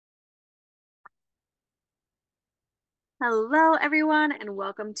Hello everyone and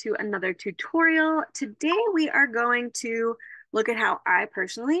welcome to another tutorial. Today we are going to look at how I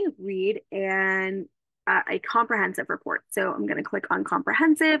personally read a comprehensive report. So I'm going to click on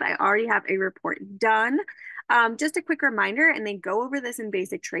comprehensive. I already have a report done. Just a quick reminder, and they go over this in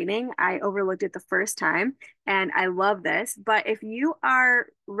basic training. I overlooked it the first time and I love this. But if you are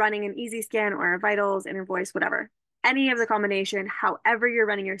running an easy scan or a vitals, inner voice, whatever, any of the combination, however you're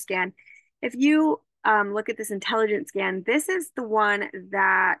running your scan, if you look at this intelligence scan, this is the one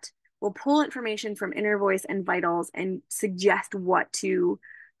that will pull information from inner voice and vitals and suggest what to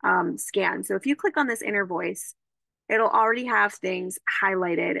scan. So if you click on this inner voice, it'll already have things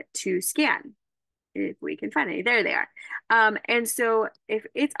highlighted to scan. If we can find any, there they are. And so if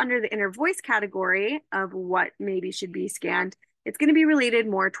it's under the inner voice category of what maybe should be scanned, it's going to be related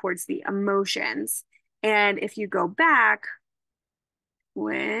more towards the emotions. And if you go back,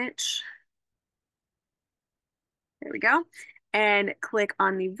 which there we go. And click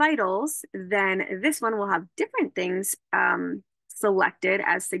on the vitals, then this one will have different things selected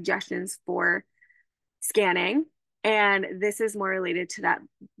as suggestions for scanning. And this is more related to that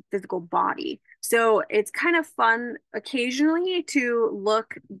physical body. So it's kind of fun occasionally to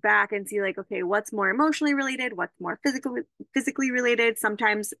look back and see like, okay, what's more emotionally related? What's more physically related?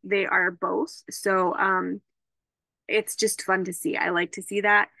 Sometimes they are both. So it's just fun to see. I like to see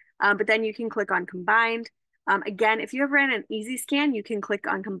that. But then you can click on combined. Again, if you have ran an easy scan, you can click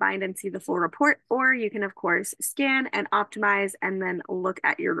on combined and see the full report, or you can, of course, scan and optimize and then look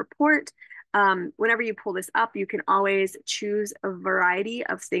at your report. Whenever you pull this up, you can always choose a variety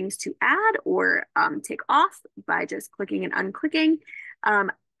of things to add or take off by just clicking and unclicking.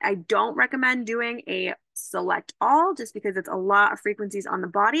 I don't recommend doing a select all just because it's a lot of frequencies on the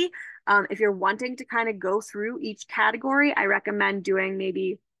body. If you're wanting to kind of go through each category, I recommend doing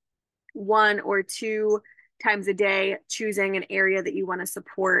maybe one or two times a day, choosing an area that you want to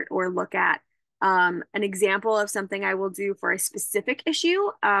support or look at. An example of something I will do for a specific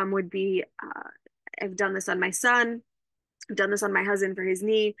issue would be I've done this on my son, I've done this on my husband for his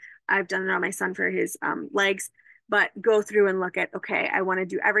knee, I've done it on my son for his legs. But go through and look at, okay, I want to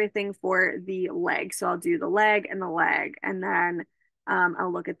do everything for the leg. So I'll do the leg, and then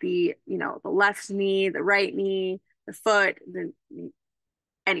I'll look at the left knee, the right knee, the foot,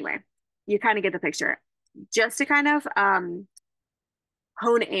 anyway, you kind of get the picture. Just to kind of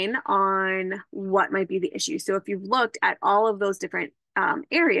hone in on what might be the issue. So if you've looked at all of those different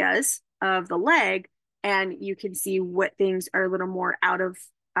areas of the leg, and you can see what things are a little more out of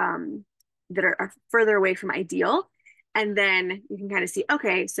that are further away from ideal. And then you can kind of see,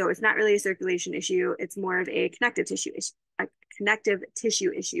 okay, so it's not really a circulation issue. It's more of a connective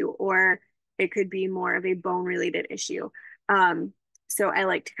tissue issue, or it could be more of a bone related issue. So I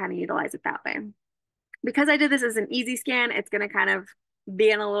like to kind of utilize it that way. Because I did this as an easy scan, it's going to kind of be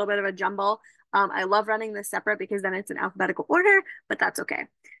in a little bit of a jumble. I love running this separate because then it's in alphabetical order, but that's okay.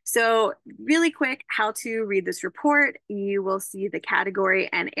 So really quick, how to read this report. You will see the category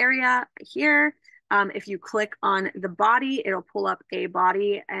and area here. If you click on the body, it'll pull up a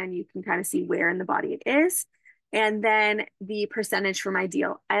body and you can kind of see where in the body it is. And then the percentage from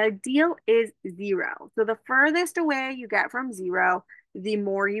ideal. Ideal is 0. So the furthest away you get from 0, the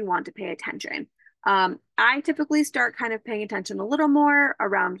more you want to pay attention. I typically start kind of paying attention a little more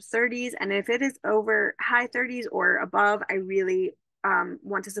around 30s. And if it is over high 30s or above, I really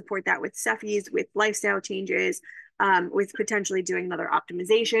want to support that with Cephis, with lifestyle changes, with potentially doing another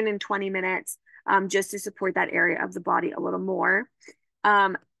optimization in 20 minutes, just to support that area of the body a little more.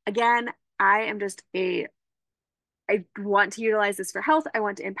 Again, I want to utilize this for health. I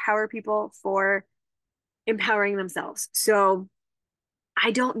want to empower people for empowering themselves. So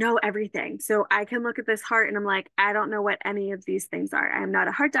I don't know everything. So I can look at this heart and I'm like, I don't know what any of these things are. I am not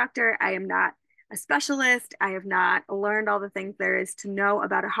a heart doctor. I am not a specialist. I have not learned all the things there is to know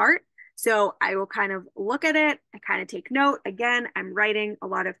about a heart. So I will kind of look at it. I kind of take note. Again, I'm writing a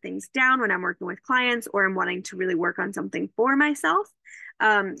lot of things down when I'm working with clients or I'm wanting to really work on something for myself.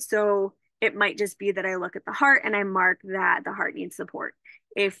 So it might just be that I look at the heart and I mark that the heart needs support.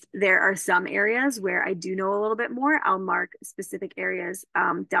 If there are some areas where I do know a little bit more, I'll mark specific areas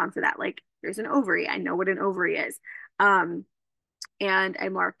down for that. Like there's an ovary. I know what an ovary is. And I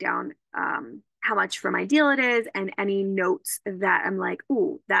mark down how much from ideal it is and any notes that I'm like,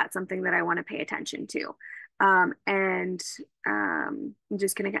 ooh, that's something that I want to pay attention to. I'm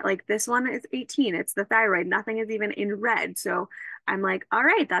just gonna get like this one is 18. It's the thyroid. Nothing is even in red. So I'm like, all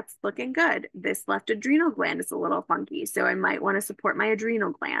right, that's looking good. This left adrenal gland is a little funky. So I might want to support my adrenal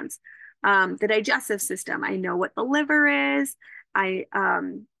glands. The digestive system, I know what the liver is. I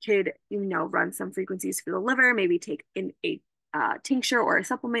could, run some frequencies for the liver, maybe take in a tincture or a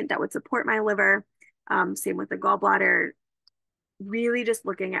supplement that would support my liver. Same with the gallbladder, really just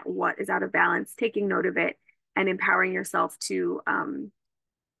looking at what is out of balance, taking note of it, and empowering yourself to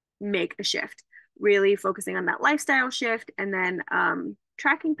make a shift, really focusing on that lifestyle shift, and then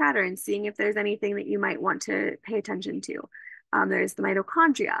tracking patterns, seeing if there's anything that you might want to pay attention to. There's the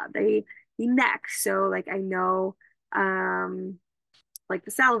mitochondria, the neck. So like I know like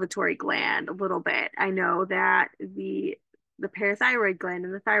the salivatory gland a little bit. I know that the parathyroid gland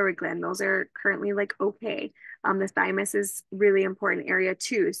and the thyroid gland, those are currently like okay. The thymus is really important area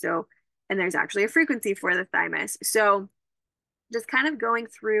too. So, and there's actually a frequency for the thymus. So just kind of going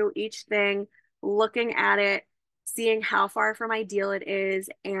through each thing, looking at it, seeing how far from ideal it is,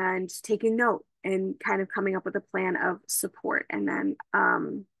 and taking note and kind of coming up with a plan of support. And then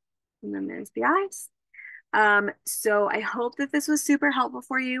there's the eyes. So I hope that this was super helpful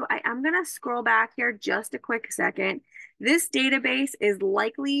for you. I am going to scroll back here just a quick second. This database is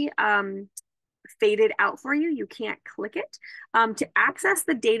likely faded out for you. You can't click it. To access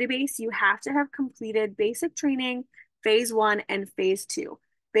the database, you have to have completed basic training, phase 1 and phase 2.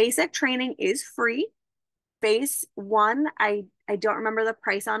 Basic training is free. Phase 1, I don't remember the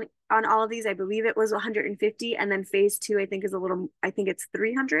price on all of these. I believe it was 150, and then phase 2 I think is I think it's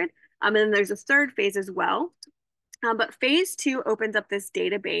 300. And then there's a third phase as well. But phase 2 opens up this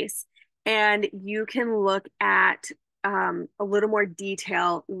database, and you can look at a little more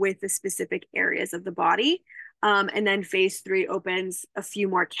detail with the specific areas of the body. And then phase 3 opens a few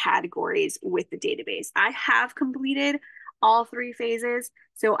more categories with the database. I have completed all 3 phases,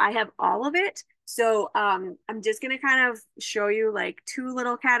 so I have all of it. So I'm just going to kind of show you like 2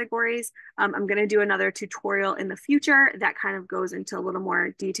 little categories. I'm going to do another tutorial in the future that kind of goes into a little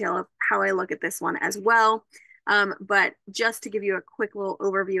more detail of how I look at this one as well. But just to give you a quick little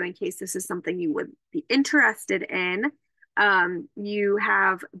overview in case this is something you would be interested in, you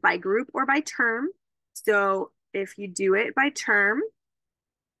have by group or by term. So if you do it by term,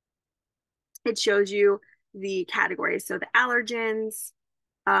 it shows you the categories. So the allergens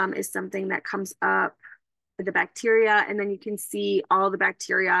is something that comes up, the bacteria, and then you can see all the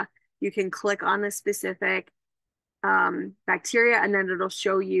bacteria. You can click on the specific bacteria, and then it'll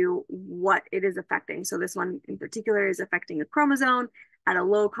show you what it is affecting. So this one in particular is affecting a chromosome at a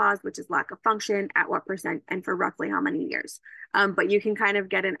low cause, which is lack of function, at what percent, and for roughly how many years. But you can kind of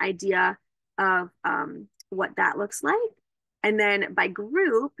get an idea of what that looks like. And then by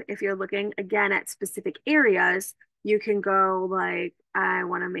group, if you're looking again at specific areas, you can go like, I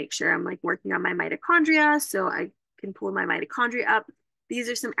want to make sure I'm like working on my mitochondria. So I can pull my mitochondria up. These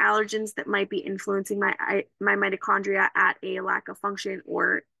are some allergens that might be influencing my mitochondria at a lack of function,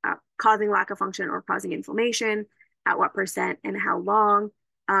 or causing lack of function or causing inflammation, at what percent and how long.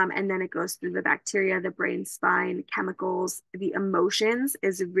 And then it goes through the bacteria, the brain, spine, chemicals, the emotions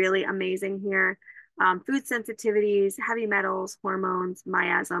is really amazing here. Food sensitivities, heavy metals, hormones,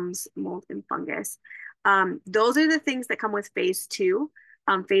 miasms, mold, and fungus. Those are the things that come with phase 2.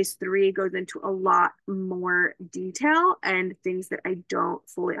 Phase 3 goes into a lot more detail and things that I don't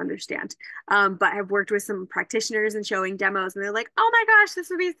fully understand. But I've worked with some practitioners and showing demos, and they're like, oh my gosh, this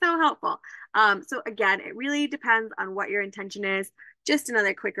would be so helpful. So again, it really depends on what your intention is. Just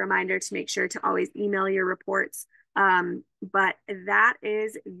another quick reminder to make sure to always email your reports. But that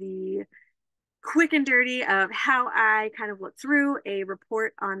is the quick and dirty of how I kind of look through a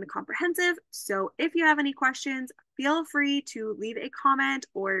report on the comprehensive. So if you have any questions, feel free to leave a comment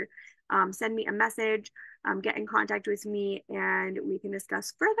or send me a message, get in contact with me, and we can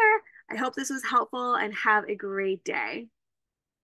discuss further. I hope this was helpful, and have a great day.